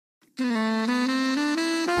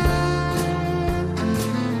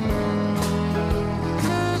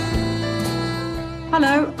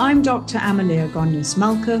Hello, I'm Dr. Amaleya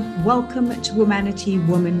Goneos-Malka. Welcome to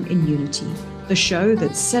Womanity-Women in Unity, the show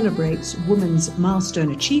that celebrates women's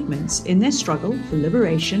milestone achievements in their struggle for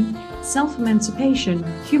liberation, self-emancipation,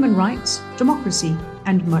 human rights, democracy,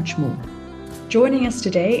 and much more. Joining us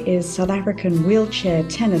today is South African wheelchair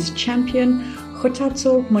tennis champion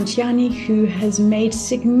Kgothatso Montjane, who has made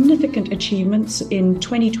significant achievements in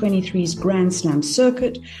 2023's Grand Slam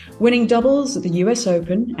circuit, winning doubles at the US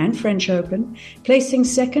Open and French Open, placing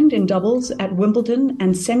second in doubles at Wimbledon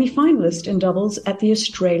and semi-finalist in doubles at the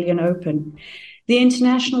Australian Open. The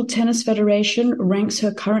International Tennis Federation ranks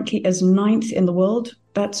her currently as 9th in the world.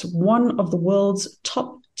 That's one of the world's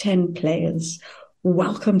top 10 players.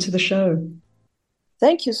 Welcome to the show.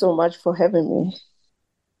 Thank you so much for having me.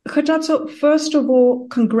 Kgothatso, first of all,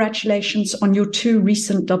 congratulations on your two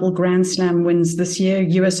recent double Grand Slam wins this year,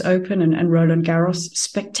 US Open and Roland Garros.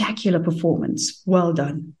 Spectacular performance. Well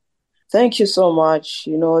done. Thank you so much.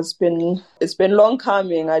 You know, it's been long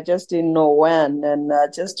coming. I just didn't know when, and I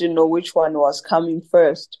just didn't know which one was coming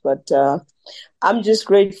first. But I'm just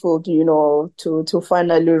grateful to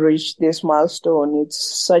finally reach this milestone.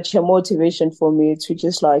 It's such a motivation for me to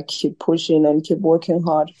just keep pushing and keep working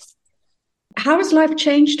hard. How has life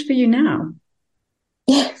changed for you now?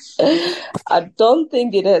 I don't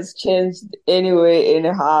think it has changed anyway,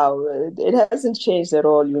 anyhow. It hasn't changed at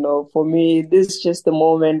all, For me, this is just the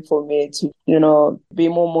moment for me to, be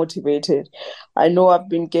more motivated. I know I've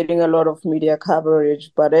been getting a lot of media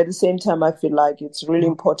coverage, but at the same time, I feel like it's really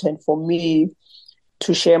important for me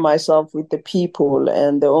to share myself with the people.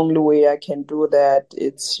 And the only way I can do that,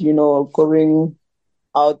 it's, going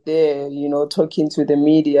out there, talking to the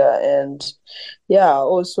media and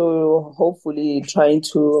also hopefully trying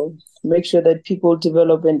to make sure that people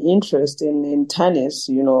develop an interest in tennis,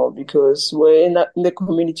 because we're in the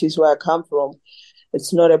communities where I come from,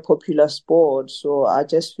 it's not a popular sport. So I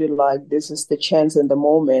just feel like this is the chance and the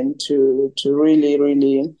moment to really,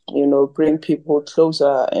 really, bring people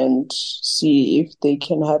closer and see if they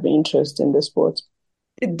can have interest in the sport.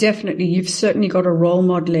 Definitely. You've certainly got a role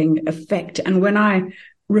modeling effect. And when I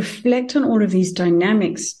reflect on all of these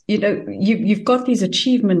dynamics, you've got these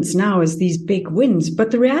achievements now as these big wins,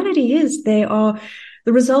 but the reality is they are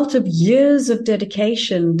the result of years of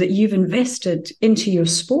dedication that you've invested into your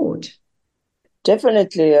sport.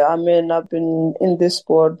 Definitely. I mean, I've been in this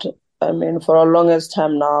sport, for a longest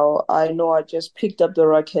time now. I know I just picked up the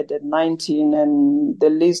racket at 19, and the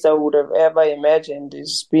least I would have ever imagined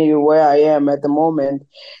is being where I am at the moment.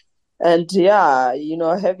 And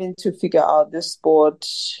having to figure out this sport,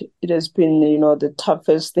 it has been, the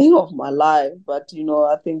toughest thing of my life. But,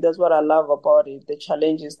 I think that's what I love about it, the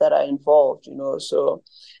challenges that are involved, So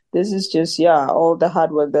this is just, all the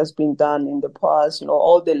hard work that's been done in the past,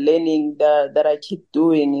 all the learning that I keep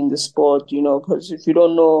doing in the sport, because if you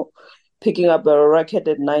don't know, picking up a racket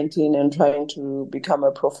at 19 and trying to become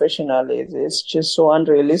a professional, it's just so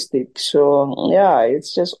unrealistic. So,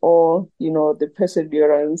 it's just all, the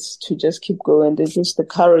perseverance to just keep going. There's just the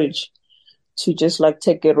courage to just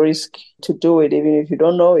take a risk to do it, even if you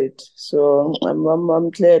don't know it. So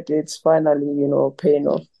I'm glad it's finally, paying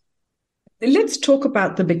off. Let's talk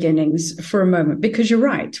about the beginnings for a moment, because you're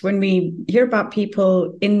right. When we hear about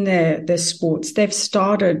people in their sports, they've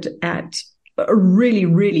started at a really,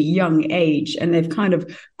 really young age and they've kind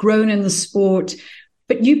of grown in the sport.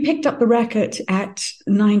 But you picked up the racket at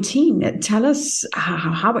 19. Tell us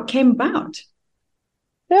how it came about.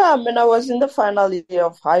 Yeah, I was in the final year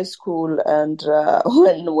of high school, and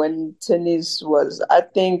when tennis was, I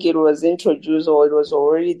think it was introduced or it was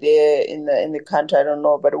already there in the country, I don't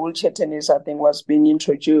know, but wheelchair tennis, I think, was being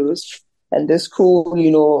introduced. And the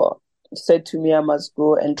school, said to me I must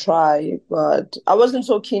go and try, but I wasn't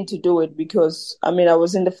so keen to do it because, I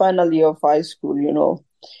was in the final year of high school,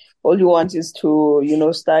 all you want is to,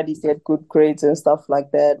 study, get good grades and stuff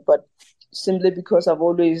like that. But simply because I've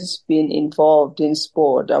always been involved in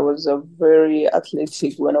sport, I was very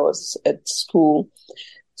athletic when I was at school.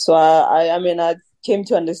 So I came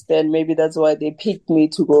to understand maybe that's why they picked me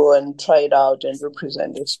to go and try it out and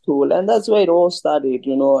represent the school. And that's where it all started,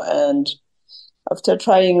 and after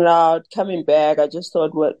trying it out, coming back, I just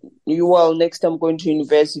thought, next time going to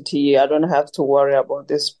university, I don't have to worry about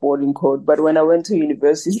this sporting code. But when I went to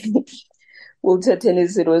university, wheelchair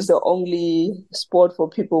tennis, it was the only sport for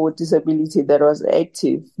people with disability that was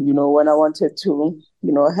active, when I wanted to,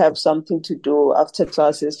 have something to do after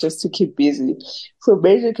classes just to keep busy. So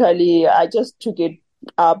basically, I just took it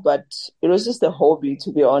up, but it was just a hobby,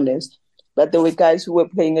 to be honest. But there were guys who were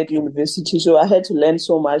playing at university, so I had to learn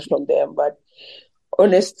so much from them. But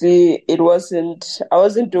honestly, I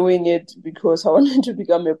wasn't doing it because I wanted to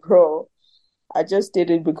become a pro. I just did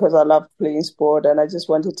it because I loved playing sport and I just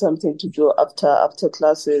wanted something to do after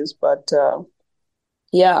classes. But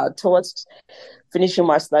yeah, towards finishing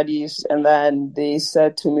my studies, and then they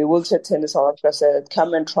said to me, wheelchair tennis, South Africa said,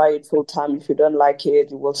 come and try it full time. If you don't like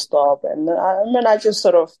it, you will stop. And I just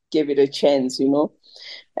sort of gave it a chance,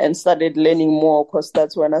 and started learning more, because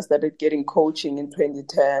that's when I started getting coaching in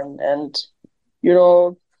 2010. And,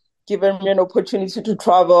 given me an opportunity to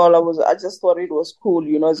travel, I just thought it was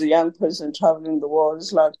cool, as a young person traveling the world.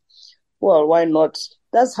 It's like, well, why not?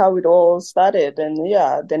 That's how it all started. And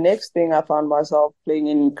yeah, the next thing I found myself playing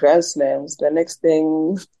in Grand Slams. The next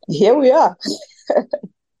thing, here we are.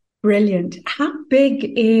 Brilliant. How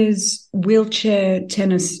big is wheelchair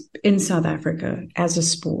tennis in South Africa as a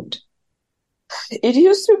sport? It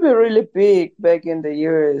used to be really big back in the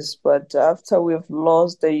years, but after we've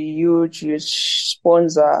lost a huge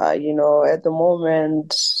sponsor, at the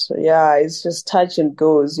moment, yeah, it's just touch and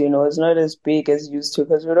goes, it's not as big as it used to,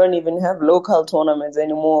 because we don't even have local tournaments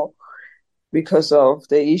anymore because of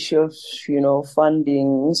the issue of,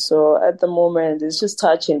 funding. So at the moment, it's just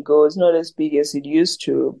touch and go. It's not as big as it used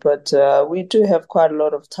to, but we do have quite a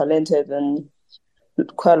lot of talented and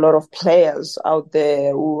quite a lot of players out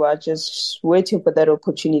there who are just waiting for that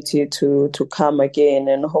opportunity to come again.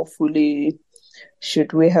 And hopefully,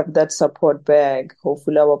 should we have that support back,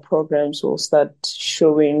 hopefully our programs will start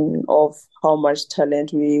showing off how much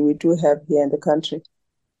talent we do have here in the country.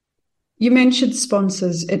 You mentioned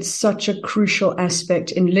sponsors. It's such a crucial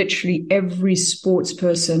aspect in literally every sports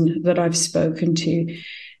person that I've spoken to.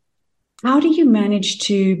 How do you manage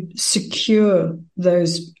to secure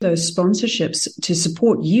those sponsorships to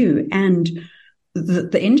support you and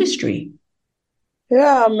the industry?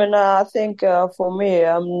 Yeah, I think for me,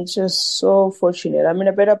 I'm just so fortunate. I'm in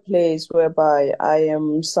a better place whereby I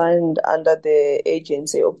am signed under the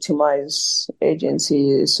agency, Optimize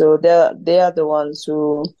agency. So they are the ones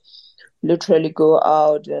who literally go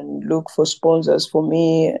out and look for sponsors for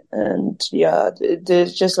me. And yeah,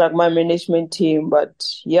 there's just like my management team, but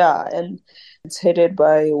yeah, and it's headed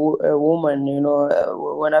by a woman,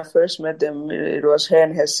 when I first met them, it was her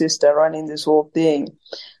and her sister running this whole thing.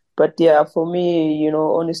 But yeah, for me,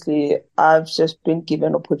 honestly, I've just been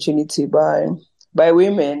given opportunity by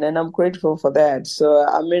women, and I'm grateful for that. So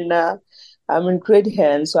I'm in great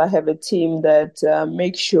hands. So I have a team that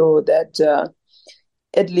makes sure that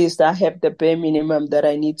at least I have the bare minimum that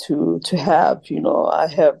I need to have. I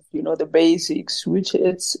have the basics, which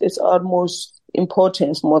it's almost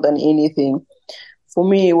importance more than anything. For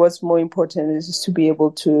me, what's more important is to be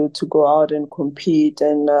able to go out and compete.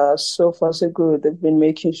 And so far, so good. They've been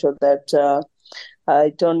making sure that I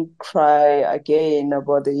don't cry again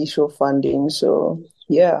about the issue of funding. So,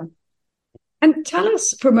 yeah. And tell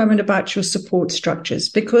us for a moment about your support structures,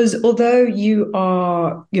 because although you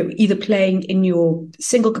are either playing in your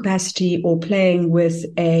single capacity or playing with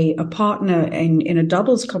a partner in a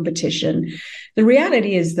doubles competition, the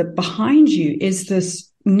reality is that behind you is this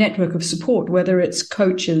network of support, whether it's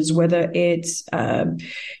coaches, whether it's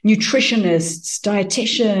nutritionists,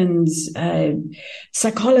 dietitians,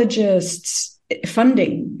 psychologists,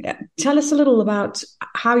 funding. Tell us a little about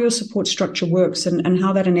how your support structure works and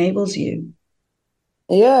how that enables you.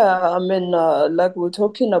 Yeah, like we're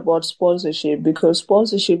talking about sponsorship, because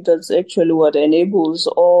sponsorship, that's actually what enables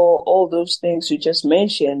all those things you just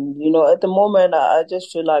mentioned. At the moment, I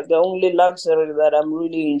just feel like the only luxury that I'm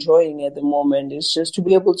really enjoying at the moment is just to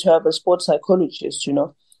be able to have a sports psychologist,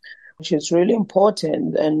 which is really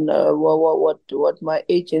important. And what my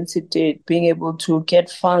agency did, being able to get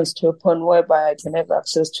funds to a point whereby I can have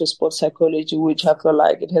access to sports psychology, which I feel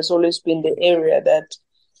like it has always been the area that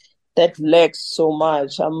lacks so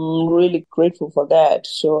much. I'm really grateful for that.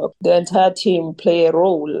 So the entire team play a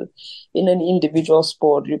role in an individual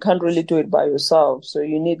sport. You can't really do it by yourself. So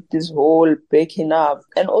you need this whole backing up,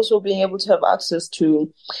 and also being able to have access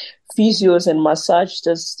to physios and massage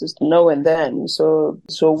just now and then. So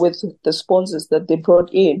with the sponsors that they brought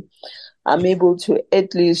in, I'm able to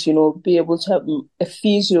at least, be able to have a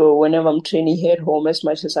physio whenever I'm training here at home, as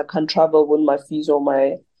much as I can travel with my physio,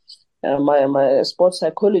 my sports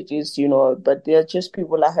psychologist, but they're just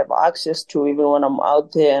people I have access to. Even when I'm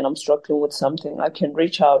out there and I'm struggling with something, I can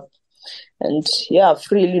reach out. And yeah,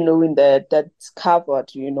 freely knowing that that's covered.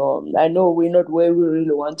 I know we're not where we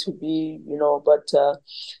really want to be, but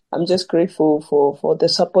I'm just grateful for the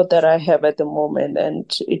support that I have at the moment.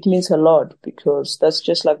 And it means a lot, because that's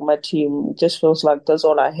just like my team. It just feels like that's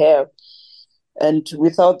all I have. And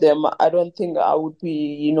without them, I don't think I would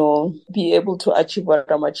be able to achieve what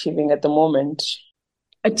I'm achieving at the moment.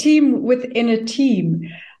 A team within a team.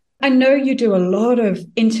 I know you do a lot of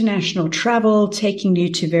international travel, taking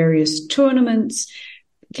you to various tournaments.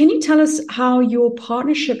 Can you tell us how your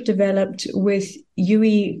partnership developed with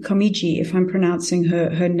Yui Komiji, if I'm pronouncing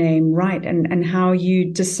her name right, and how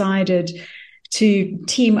you decided to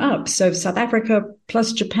team up? So South Africa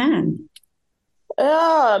plus Japan.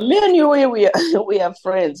 Yeah, me and Yui, we are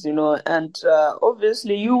friends, and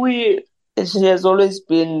obviously Yui, she has always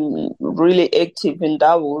been really active in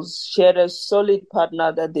doubles. She had a solid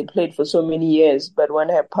partner that they played for so many years, but when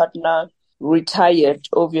her partner retired,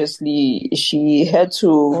 obviously she had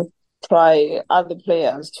to try other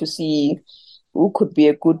players to see who could be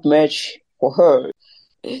a good match for her.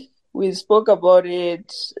 We spoke about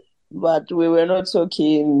it, but we were not so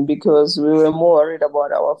keen because we were more worried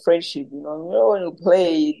about our friendship. When you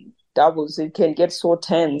play doubles, it can get so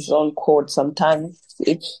tense on court sometimes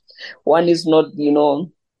if one is not,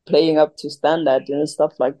 playing up to standard and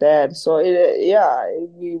stuff like that. So,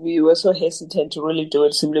 we were so hesitant to really do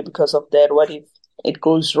it simply because of that. What if it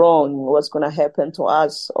goes wrong? What's going to happen to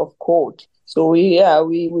us off court? So we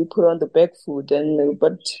put on the back foot,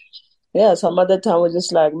 but yeah, some other time we're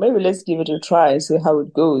just like, maybe let's give it a try and see how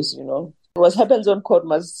it goes. What happens on court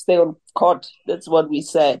must stay on court. That's what we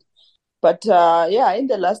said. But in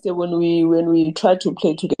the last year when we tried to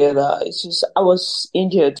play together, it's just I was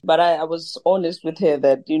injured, but I was honest with her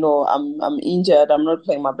that I'm injured. I'm not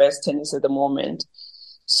playing my best tennis at the moment,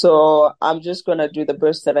 so I'm just gonna do the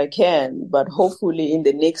best that I can. But hopefully in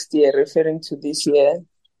the next year, referring to this year,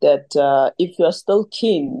 that if you're still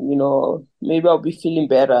keen, maybe I'll be feeling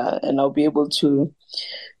better and I'll be able to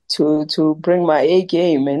bring my A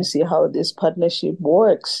game and see how this partnership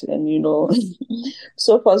works. And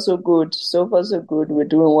so far so good. So far so good. We're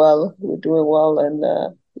doing well. And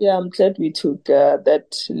I'm glad we took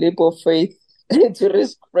that leap of faith to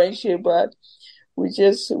risk friendship, but we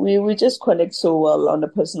just connect so well on a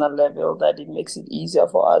personal level that it makes it easier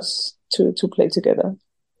for us to play together.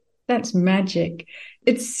 That's magic.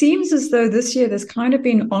 It seems as though this year there's kind of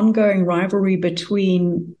been ongoing rivalry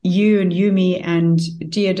between you and Yumi and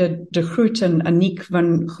Diede de Groot and Aniek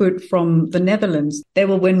van Groot from the Netherlands. They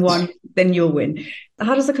will win one, then you'll win.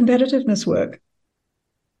 How does the competitiveness work?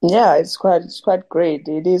 Yeah, it's quite great.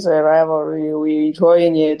 It is a rivalry. We're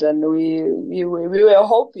enjoying it, and we were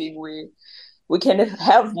hoping we can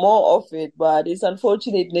have more of it, but it's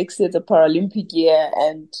unfortunate next year's a Paralympic year,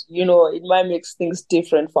 and it might make things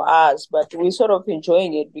different for us, but we're sort of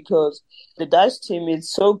enjoying it because the Dutch team is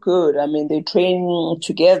so good. I mean, they train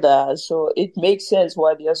together, so it makes sense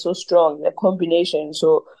why they are so strong, their combination.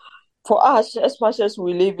 So for us, as much as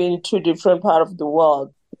we live in two different parts of the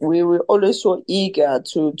world, we were always so eager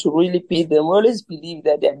to really beat them. We always believe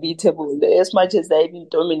that they're beatable. As much as they're even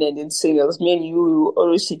dominant in singles, me and you were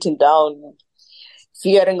always sitting down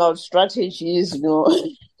figuring out strategies,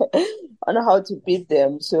 on how to beat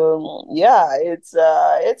them. So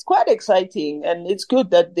it's quite exciting, and it's good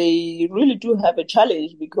that they really do have a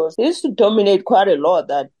challenge because they used to dominate quite a lot.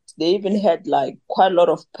 That they even had like quite a lot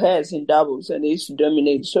of pairs in doubles, and they used to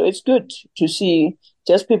dominate. So it's good to see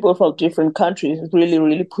just people from different countries really,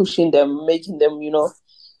 really pushing them, making them,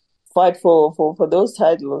 fight for those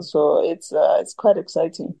titles. So it's quite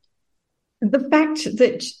exciting. The fact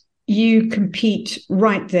that you compete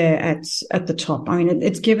right there at the top. I mean,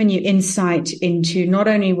 it's given you insight into not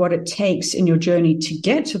only what it takes in your journey to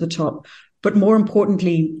get to the top, but more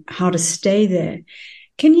importantly, how to stay there.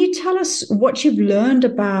 Can you tell us what you've learned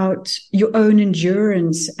about your own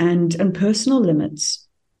endurance and personal limits?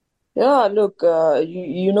 Yeah, look,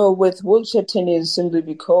 with wheelchair tennis, simply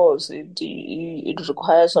because it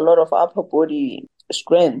requires a lot of upper body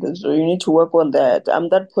strength, so you need to work on that. I'm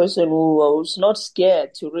that person who was not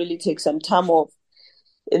scared to really take some time off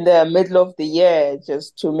in the middle of the year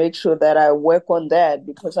just to make sure that I work on that,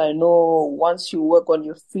 because I know once you work on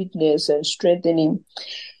your fitness and strengthening,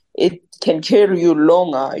 it can carry you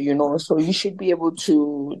longer, so you should be able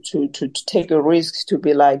to take a risk to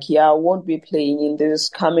be like, yeah, I won't be playing in this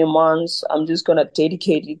coming months. I'm just going to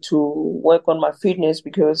dedicate it to work on my fitness,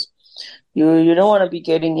 because you don't want to be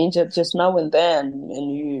getting injured just now and then.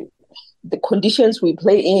 And the conditions we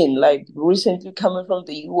play in, like recently coming from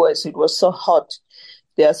the US, it was so hot.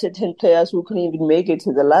 There are certain players who couldn't even make it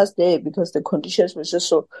to the last day because the conditions were just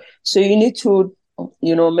so you need to,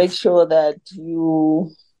 make sure that you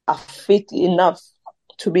are fit enough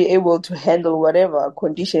to be able to handle whatever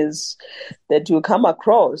conditions that you come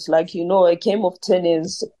across. Like, a game of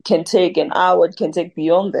tennis can take an hour, it can take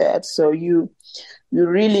beyond that. So you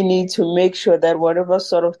really need to make sure that whatever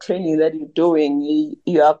sort of training that you're doing,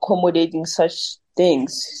 you are accommodating such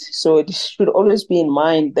things. So it should always be in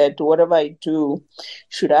mind that whatever I do,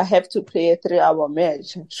 should I have to play a 3-hour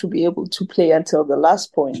match, I should be able to play until the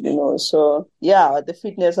last point, So yeah, the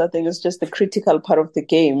fitness, I think, is just the critical part of the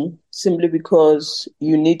game, simply because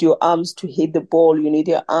you need your arms to hit the ball, you need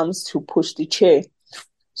your arms to push the chair.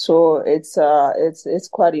 So it's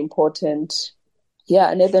quite important. Yeah,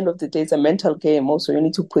 and at the end of the day, it's a mental game also. You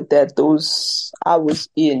need to put those hours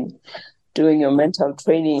in doing your mental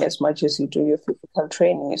training as much as you do your physical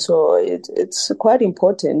training. So it's quite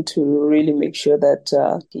important to really make sure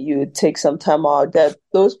that you take some time out. That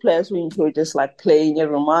those players who enjoy just like playing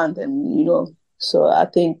every month, and so I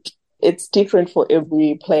think it's different for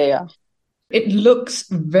every player. It looks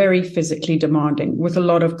very physically demanding with a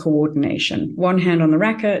lot of coordination. One hand on the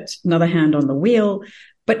racket, another hand on the wheel.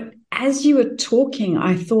 But as you were talking,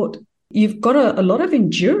 I thought you've got a lot of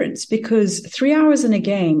endurance, because 3 hours in a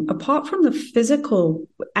game, apart from the physical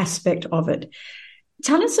aspect of it,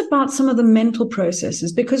 tell us about some of the mental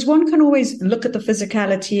processes, because one can always look at the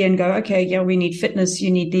physicality and go, okay, yeah, we need fitness,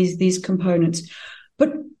 you need these components.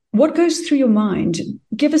 But what goes through your mind?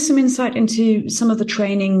 Give us some insight into some of the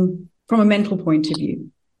training from a mental point of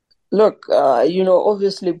view. Look,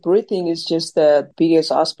 obviously breathing is just the biggest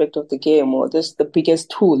aspect of the game, or this the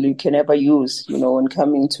biggest tool you can ever use, when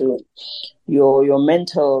coming to your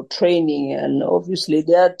mental training. And obviously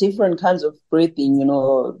there are different kinds of breathing,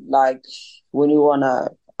 like when you want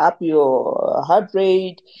to up your heart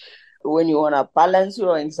rate, when you want to balance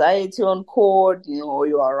your anxiety on court,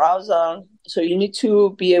 your arousal. So you need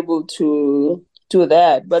to be able to do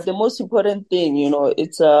that. But the most important thing,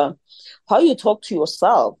 it's how you talk to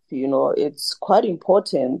yourself. It's quite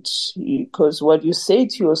important, because what you say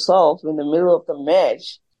to yourself in the middle of the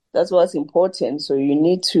match, that's what's important. So you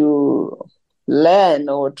need to learn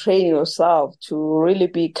or train yourself to really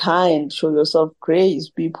be kind, show yourself grace,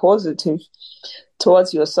 be positive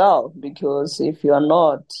towards yourself, because if you're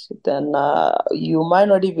not, then you might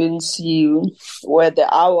not even see where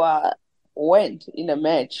the hour went in a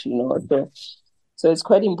match, So it's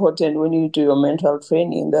quite important when you do your mental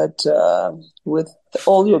training that with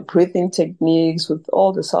all your breathing techniques, with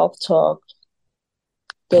all the self-talk,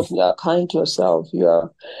 that you are kind to yourself, you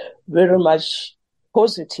are very much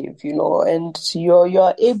positive, and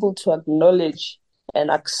you're able to acknowledge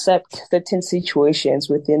and accept certain situations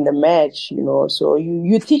within the match, So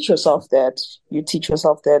you teach yourself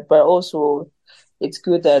that, but also it's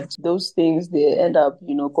good that those things, they end up,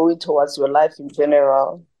 going towards your life in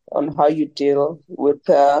general, on how you deal with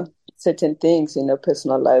certain things in your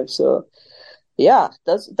personal life. So yeah,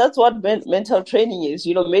 that's what mental training is.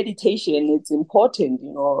 Meditation, it's important,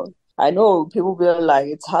 I know people feel like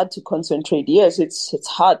it's hard to concentrate. Yes, it's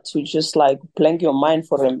hard to just like blank your mind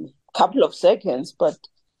for a couple of seconds, but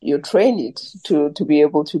you train it to be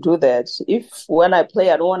able to do that. If when I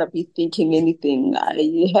play, I don't want to be thinking anything,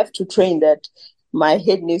 I have to train that my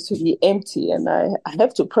head needs to be empty, and I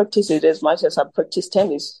have to practice it as much as I practice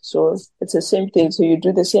tennis. So it's the same thing. So you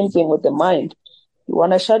do the same thing with the mind. You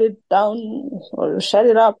want to shut it down or shut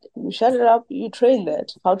it up. You shut it up, you train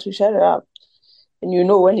that, how to shut it up. And you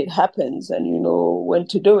know when it happens, and you know when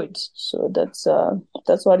to do it. So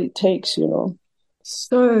that's what it takes,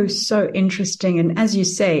 So interesting. And as you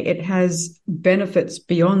say, it has benefits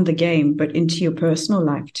beyond the game, but into your personal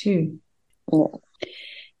life too. Yeah.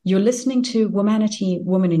 You're listening to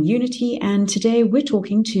Womanity-Women in Unity, and today we're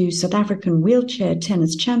talking to South African wheelchair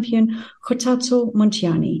tennis champion Kgothatso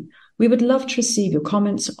Montjane. We would love to receive your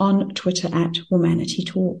comments on Twitter at Womanity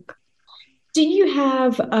Talk. Do you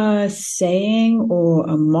have a saying or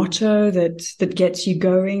a motto that gets you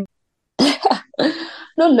going?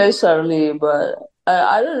 Not necessarily, but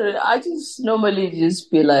I don't know. I just normally just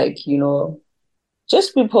be like,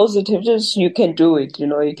 just be positive. Just you can do it.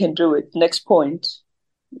 You can do it. Next point.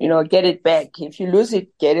 Get it back. If you lose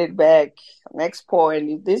it, get it back. Next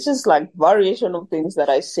point. This is like variation of things that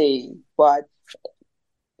I say, but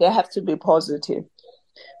they have to be positive.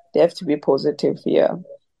 They have to be positive. Yeah.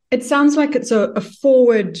 It sounds like it's a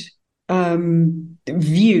forward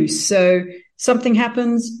view. So something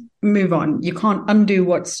happens, move on. You can't undo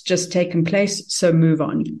what's just taken place, so move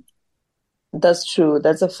on. That's true.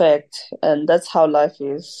 That's a fact. And that's how life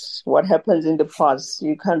is. What happens in the past,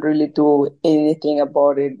 you can't really do anything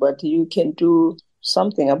about it, but you can do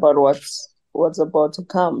something about what's about to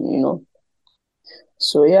come,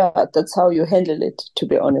 So yeah, that's how you handle it, to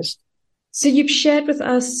be honest. So you've shared with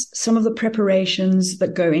us some of the preparations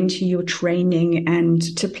that go into your training and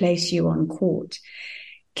to place you on court.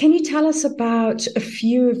 Can you tell us about a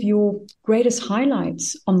few of your greatest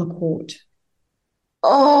highlights on the court?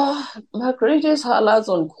 Oh, my greatest highlights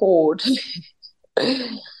on court.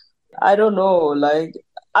 I don't know. Like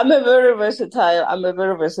I'm a very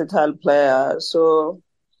versatile player. So,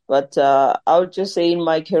 but I would just say in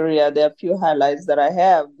my career, there are a few highlights that I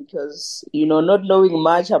have because, not knowing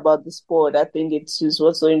much about the sport, I think it's just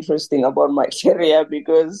what's so interesting about my career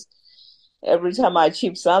because every time I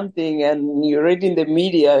achieve something and you read in the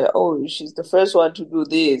media, oh, she's the first one to do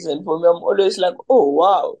this. And for me, I'm always like, oh,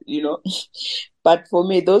 wow. But for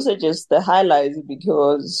me, those are just the highlights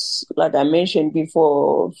because, like I mentioned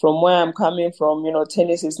before, from where I'm coming from,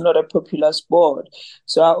 tennis is not a popular sport.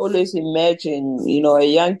 So I always imagine, a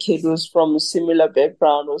young kid who's from a similar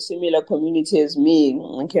background or similar community as me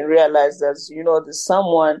and can realize that, there's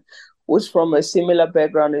someone who's from a similar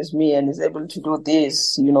background as me and is able to do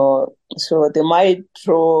this. So they might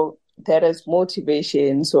throw that as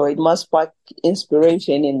motivation. So it must spark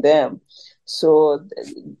inspiration in them. So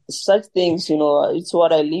such things, it's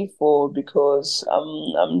what I live for because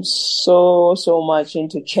I'm so much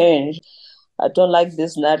into change. I don't like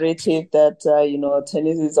this narrative that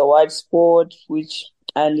tennis is a white sport, which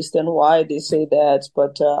I understand why they say that,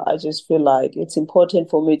 but I just feel like it's important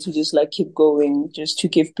for me to just like keep going, just to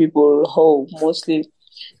give people hope, mostly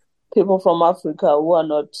people from Africa who are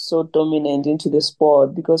not so dominant into the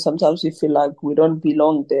sport because sometimes we feel like we don't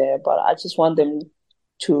belong there. But I just want them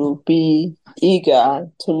to be eager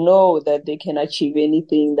to know that they can achieve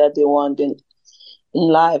anything that they want in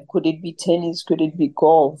life. Could it be tennis? Could it be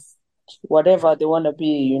golf? Whatever they want to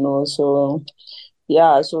be. So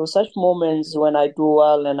yeah, so such moments when I do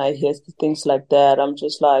well and I hear things like that, I'm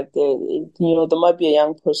just like, there might be a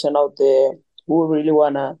young person out there who really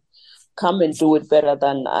wanna come and do it better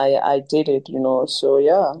than I did it. So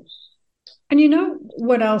yeah. And you know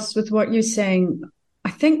what else with what you're saying? I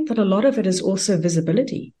think that a lot of it is also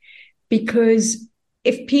visibility because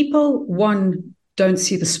if people, one, don't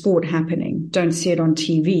see the sport happening, don't see it on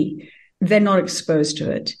TV, they're not exposed to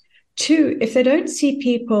it. Two, if they don't see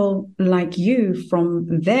people like you from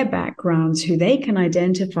their backgrounds who they can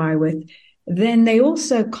identify with, then they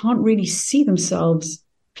also can't really see themselves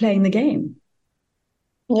playing the game.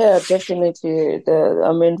 Yeah, definitely.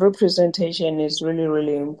 Representation is really,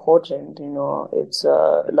 really important. It's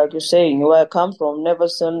like you're saying, where I come from, never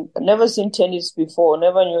seen tennis before,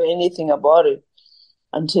 never knew anything about it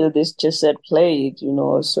until this just said played.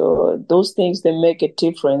 So those things they make a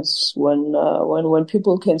difference when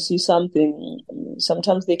people can see something.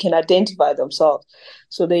 Sometimes they can identify themselves.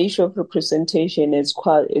 So the issue of representation is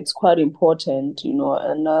quite important.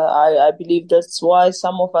 And I believe that's why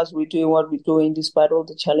some of us we're doing what we're doing despite all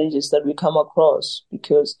the challenges that we come across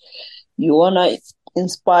because you wanna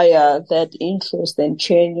inspire that interest and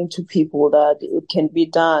change into people that it can be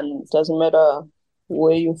done. It doesn't matter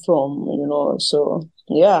where you're from. So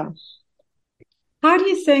yeah. How do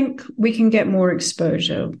you think we can get more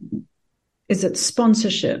exposure? Is it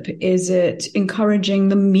sponsorship? Is it encouraging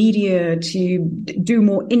the media to do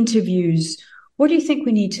more interviews? What do you think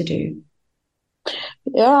we need to do?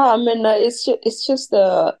 Yeah, it's just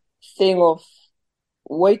a thing of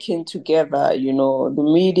working together,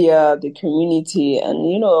 the media, the community, and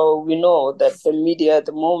we know that the media at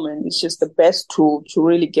the moment is just the best tool to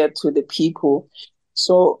really get to the people.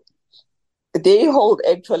 So they hold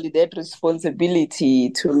actually that responsibility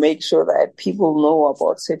to make sure that people know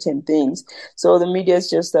about certain things. So the media is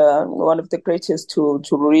just one of the greatest tools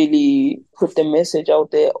to really put the message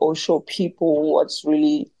out there or show people what's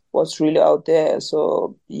really out there.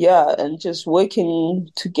 So yeah, and just working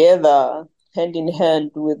together hand in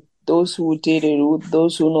hand with those who did it, with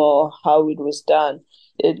those who know how it was done.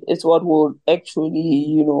 It's what will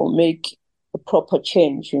actually, make a proper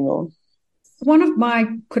change. One of my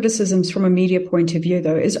criticisms from a media point of view,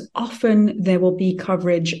 though, is often there will be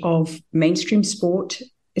coverage of mainstream sport,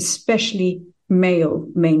 especially male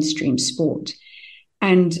mainstream sport.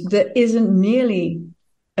 And there isn't nearly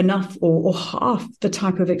enough or half the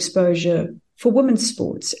type of exposure for women's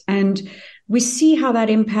sports. And we see how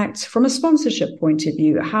that impacts from a sponsorship point of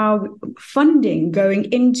view, how funding going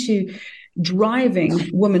into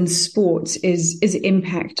driving women's sports is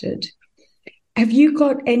impacted. Have you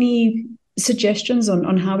got any suggestions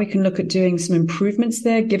on how we can look at doing some improvements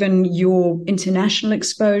there, given your international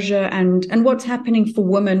exposure and what's happening for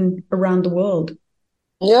women around the world?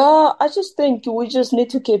 Yeah, I just think we just need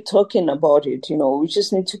to keep talking about it. We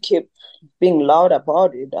just need to keep being loud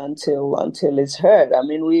about it until it's heard. I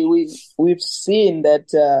mean, we've seen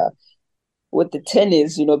that with the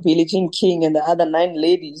tennis, Billie Jean King and the other nine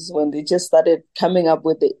ladies, when they just started coming up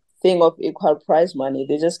with the thing of equal prize money,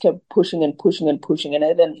 they just kept pushing and pushing and pushing, and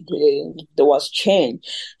then there was change.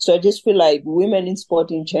 So I just feel like women in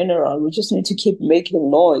sport in general, we just need to keep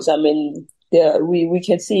making noise. I mean, we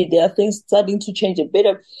can see there are things starting to change a bit,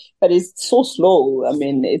 but it's so slow. I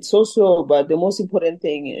mean, it's so slow. But the most important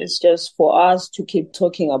thing is just for us to keep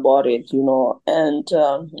talking about it, and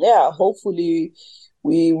hopefully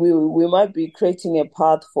we might be creating a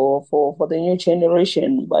path for the new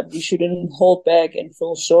generation, but we shouldn't hold back and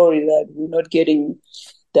feel sorry that we're not getting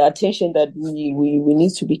the attention that we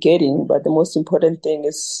need to be getting. But the most important thing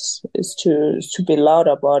is to be loud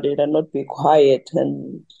about it and not be quiet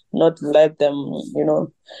and not let them,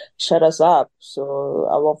 shut us up. So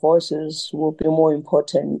our voices will be more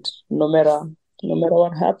important no matter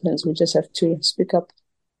what happens. We just have to speak up.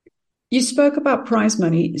 You spoke about prize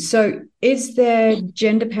money. So is there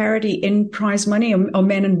gender parity in prize money? Are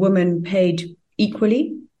men and women paid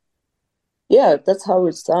equally? Yeah, that's how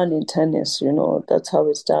it's done in tennis, that's how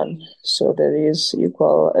it's done. So there is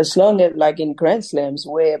equal, as long as like in Grand Slams,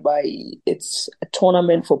 whereby it's a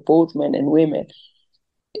tournament for both men and women,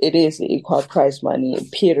 it is equal prize money,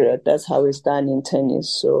 period. That's how it's done in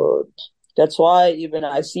tennis. So that's why even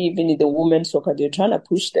I see even in the women's soccer, they're trying to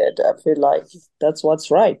push that. I feel like that's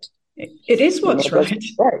what's right. It is what's right.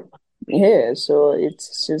 That's right. Yeah, so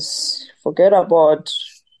it's just forget about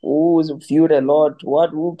who's viewed a lot,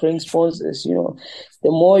 who brings sponsors, the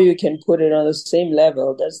more you can put it on the same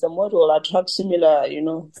level, that's the more it will attract similar,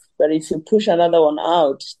 but if you push another one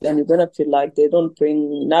out, then you're going to feel like they don't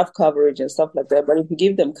bring enough coverage and stuff like that. But if you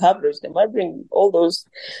give them coverage, they might bring all those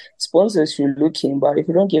sponsors you're looking, but if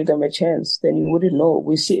you don't give them a chance, then you wouldn't know.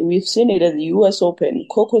 We've seen it at the US Open.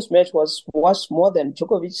 Coco's match was watched more than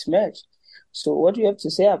Djokovic's match. So what do you have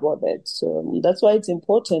to say about that? So that's why it's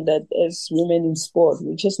important that as women in sport,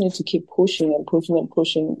 we just need to keep pushing and pushing and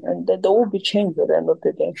pushing, and that there will be change at the end of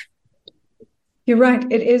the day. You're right.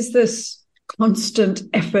 It is this constant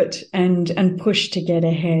effort and push to get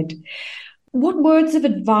ahead. What words of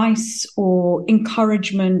advice or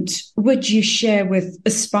encouragement would you share with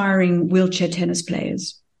aspiring wheelchair tennis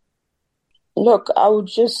players? Look, I would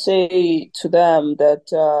just say to them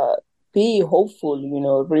that be hopeful,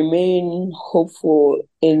 remain hopeful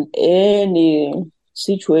in any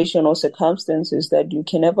situation or circumstances that you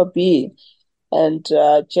can ever be. And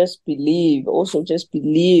just believe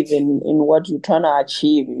in what you're trying to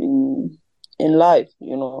achieve in life,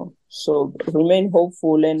 So remain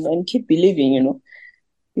hopeful and keep believing,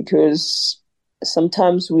 because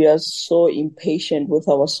sometimes we are so impatient with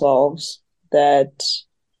ourselves that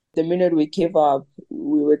the minute we give up,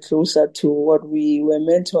 we were closer to what we were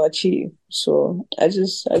meant to achieve. So I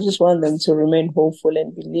just want them to remain hopeful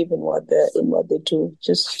and believe in what they do.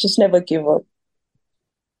 Just never give up.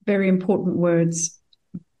 Very important words.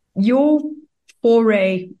 Your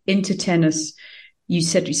foray into tennis, you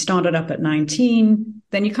said you started up at 19,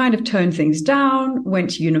 then you kind of toned things down, went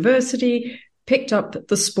to university, picked up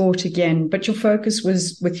the sport again, but your focus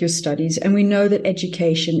was with your studies. And we know that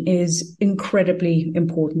education is incredibly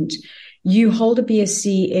important. You hold a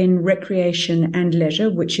BSc in Recreation and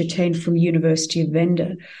Leisure, which you attained from University of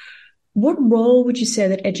Venda. What role would you say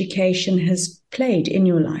that education has played in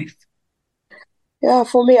your life? Yeah,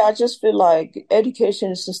 for me, I just feel like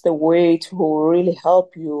education is just a way to really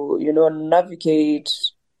help you, navigate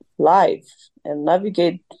life and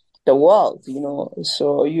navigate the world,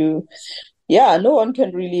 So no one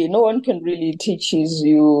can really teaches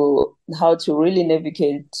you how to really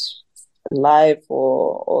navigate life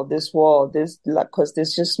or this world. Because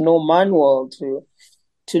there's just no manual to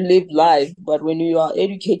live life. But when you are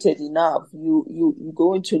educated enough, you're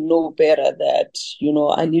going to know better that,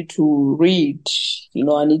 I need to read,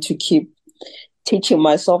 I need to keep teaching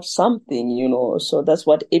myself something, so that's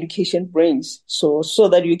what education brings. So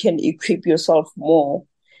that you can equip yourself more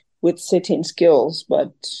with certain skills.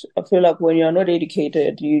 But I feel like when you're not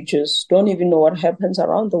educated, you just don't even know what happens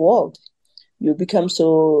around the world. You become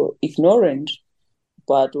so ignorant.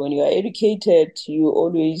 But when you are educated, you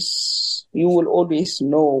will always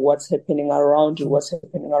know what's happening around you, what's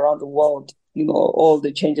happening around the world, all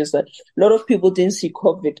the changes that a lot of people didn't see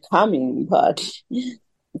COVID coming, but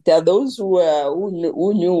there are those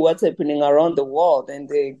who knew what's happening around the world and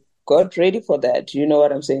they got ready for that. You know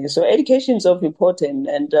what I'm saying? So education is of important,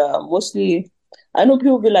 and mostly I know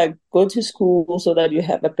people be like, go to school so that you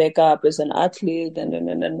have a backup as an athlete,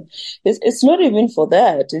 and it's not even for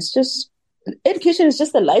that. It's just education is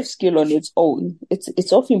just a life skill on its own.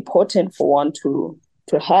 It's of important for one to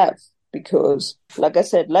have, because, like I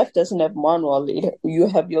said, life doesn't have manual. You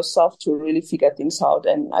have yourself to really figure things out,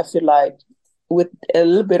 and I feel like with a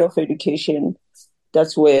little bit of education,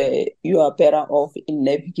 that's where you are better off in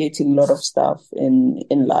navigating a lot of stuff in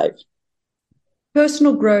life.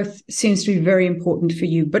 Personal growth seems to be very important for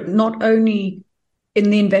you, but not only in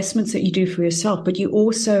the investments that you do for yourself, but you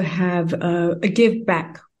also have a give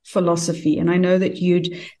back philosophy. And I know that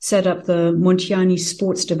you'd set up the Montjane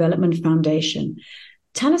Sports Development Foundation.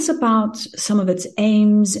 Tell us about some of its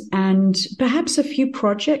aims and perhaps a few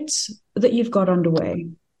projects that you've got underway.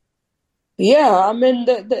 Yeah, I mean,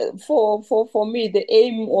 for me, the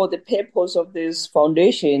aim or the purpose of this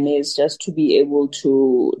foundation is just to be able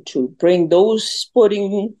to bring those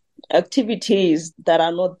sporting activities that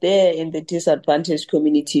are not there in the disadvantaged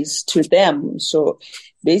communities to them. So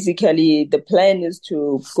basically, the plan is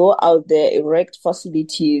to go out there, erect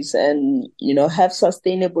facilities, and have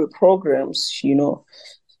sustainable programs,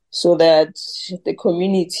 so that the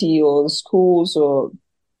community or schools or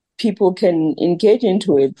people can engage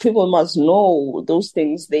into it. People must know those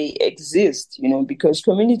things, they exist, because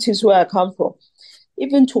communities where I come from,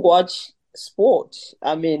 even to watch sport,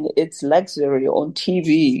 I mean, it's luxury on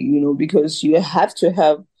TV, because you have to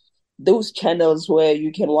have those channels where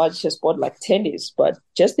you can watch a sport like tennis. But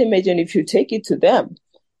just imagine if you take it to them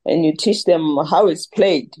and you teach them how it's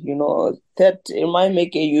played, that it might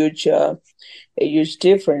make a huge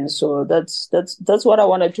difference. So that's what I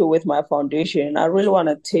want to do with my foundation. I really want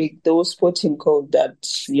to take those sporting codes that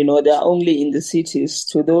they're only in the cities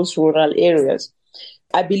to those rural areas.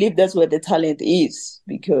 I believe that's where the talent is,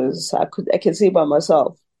 because I can see by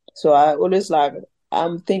myself. So I always I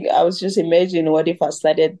was just imagining, what if I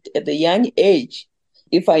started at a young age,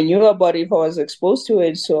 if I knew about it, if I was exposed to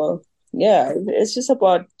it. So yeah, it's just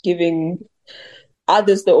about giving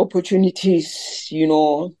others the opportunities,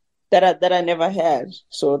 that I never had.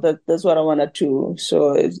 So that's what I want to do.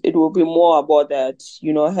 So it will be more about that,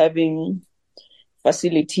 having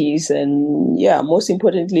facilities and, yeah, most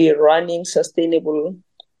importantly, running sustainable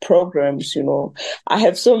programs. I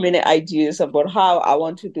have so many ideas about how I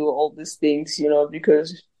want to do all these things,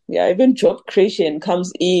 because, yeah, even job creation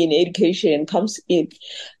comes in, education comes in.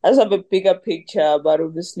 I just have a bigger picture, but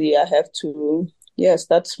obviously I have to, yes,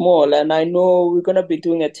 that's small. And I know we're going to be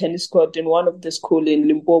doing a tennis court in one of the schools in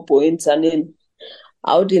Limpopo, in Tanin,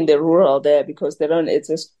 out in the rural there, because it's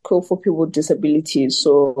a school for people with disabilities.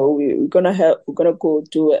 So we're going to go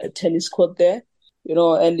do a tennis court there,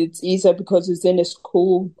 and it's easier because it's in a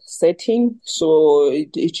school setting. So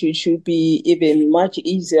it should be even much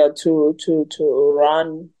easier to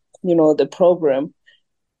run, the program.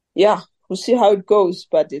 Yeah, we'll see how it goes,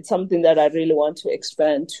 but it's something that I really want to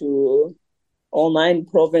expand to all 9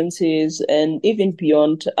 provinces and even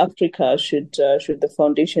beyond Africa, should the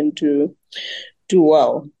foundation do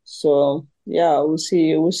well. So yeah, we'll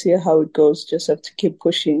see how it goes. Just have to keep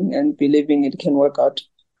pushing and believing it can work out.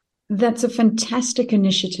 That's a fantastic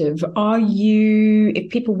initiative.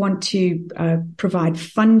 If people want to provide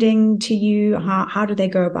funding to you, how do they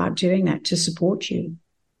go about doing that to support you?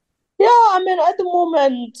 Yeah, I mean, at the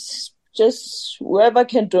moment, just whoever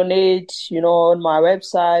can donate, on my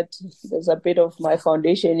website, there's a bit of my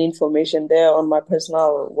foundation information there on my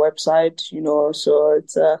personal website, so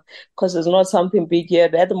it's because it's not something big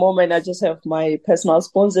yet. At the moment, I just have my personal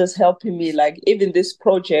sponsors helping me. Like, even this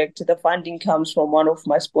project, the funding comes from one of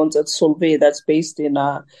my sponsors, Solvay, that's based in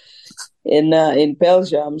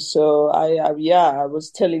Belgium. So I was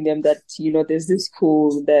telling them that, there's this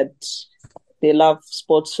school that they love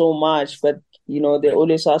sports so much, but they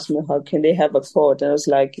always ask me, how can they have a court? And I was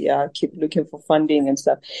like, yeah, keep looking for funding and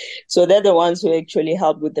stuff. So they're the ones who actually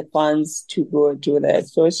help with the funds to go do that.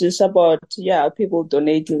 So it's just about, yeah, people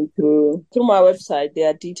donating through my website.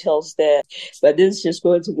 There are details there, but this is just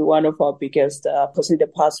going to be one of our biggest, because in the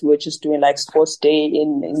past we were just doing like sports day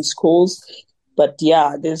in schools. But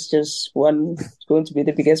yeah, this is just going to be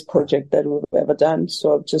the biggest project that we've ever done.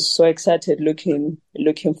 So I'm just so excited, looking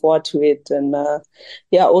forward to it. And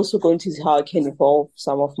yeah, also going to see how I can involve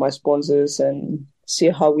some of my sponsors and see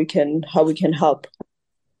how we can help.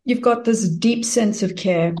 You've got this deep sense of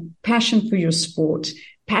care, passion for your sport,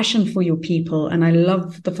 passion for your people. And I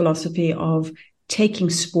love the philosophy of taking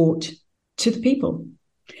sport to the people.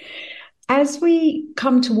 As we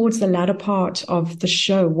come towards the latter part of the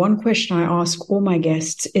show, one question I ask all my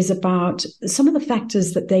guests is about some of the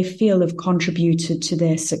factors that they feel have contributed to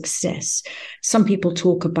their success. Some people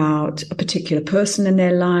talk about a particular person in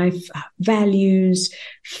their life, values,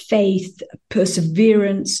 faith,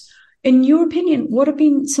 perseverance. In your opinion, what have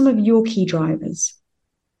been some of your key drivers?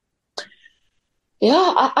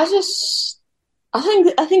 Yeah, I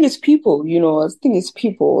think it's people, I think it's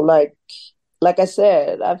people. Like I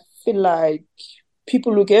said, I feel like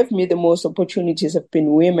people who gave me the most opportunities have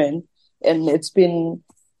been women, and it's been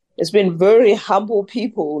very humble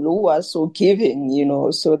people who are so giving,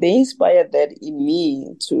 so they inspired that in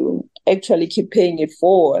me to actually keep paying it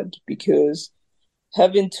forward, because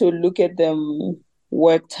having to look at them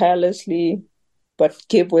work tirelessly, but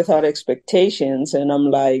give without expectations. And I'm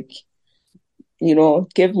like,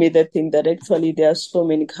 give me the thing that actually there are so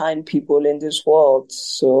many kind people in this world.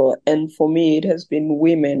 So, and for me, it has been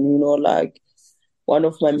women, like one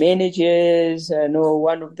of my managers, I know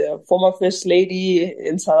one of the former first lady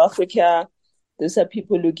in South Africa. These are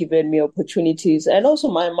people who given me opportunities. And also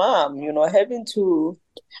my mom, having to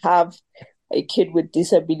have a kid with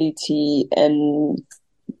disability and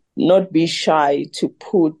not be shy to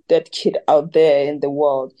put that kid out there in the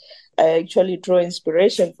world. I actually draw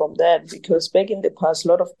inspiration from that because back in the past, a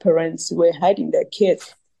lot of parents were hiding their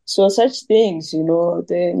kids. So such things,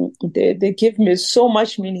 they give me so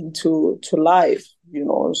much meaning to life,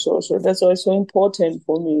 So that's why it's so important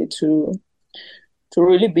for me to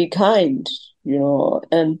really be kind,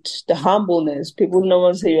 and the humbleness. People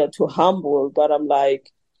never say you're too humble, but I'm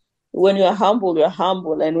like, when you're humble, you're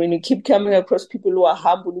humble. And when you keep coming across people who are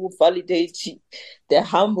humble, who validate their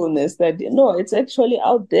humbleness, that, it's actually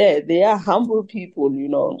out there. They are humble people,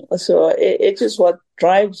 So it's just what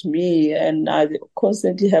drives me. And I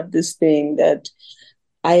constantly have this thing that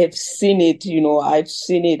I have seen it, I've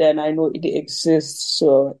seen it and I know it exists.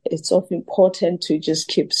 So it's of important to just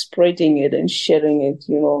keep spreading it and sharing it,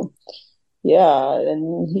 and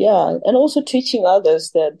also teaching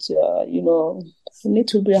others that, you need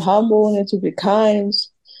to be humble, you need to be kind,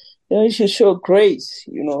 you should show grace,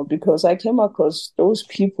 because I came across those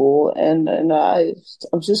people and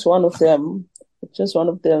I'm just one of them,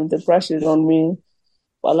 the brush is on me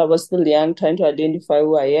while I was still young, trying to identify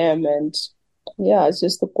who I am. And it's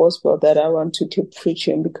just the gospel that I want to keep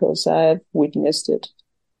preaching because I've witnessed it.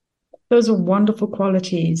 Those are wonderful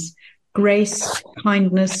qualities: grace,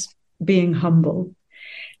 kindness, being humble.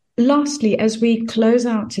 Lastly, as we close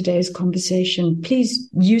out today's conversation, please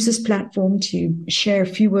use this platform to share a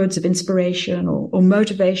few words of inspiration or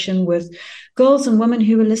motivation with girls and women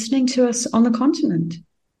who are listening to us on the continent.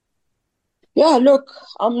 Yeah, look,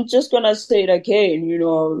 I'm just going to say it again,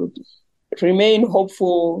 remain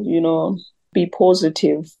hopeful, be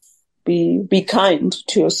positive, be kind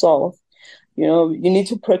to yourself. You need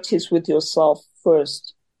to practice with yourself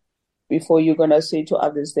first before you're going to say to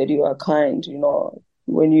others that you are kind,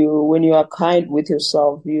 When you are kind with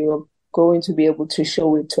yourself, you're going to be able to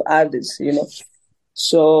show it to others,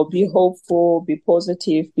 So be hopeful, be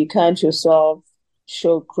positive, be kind to yourself,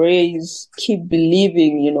 show grace, keep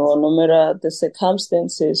believing, no matter the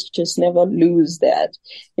circumstances, just never lose that.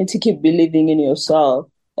 And to keep believing in yourself.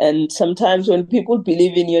 And sometimes when people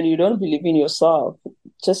believe in you and you don't believe in yourself,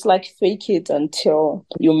 just like fake it until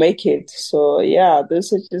you make it. So yeah,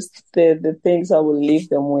 those are just the things I will leave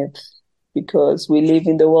them with. Because we live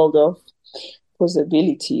in the world of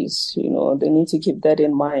possibilities, they need to keep that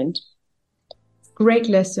in mind. Great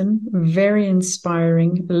lesson, very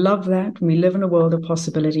inspiring. Love that. We live in a world of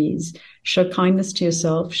possibilities. Show kindness to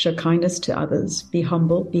yourself, show kindness to others, be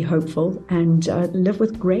humble, be hopeful, and live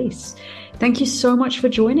with grace. Thank you so much for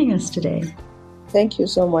joining us today. Thank you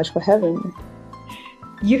so much for having me.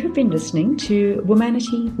 You have been listening to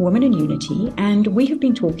Womanity-Women in Unity, and we have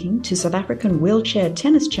been talking to South African wheelchair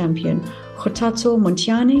tennis champion Kgothatso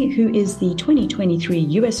Montjane, who is the 2023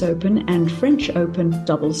 US Open and French Open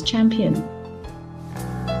doubles champion.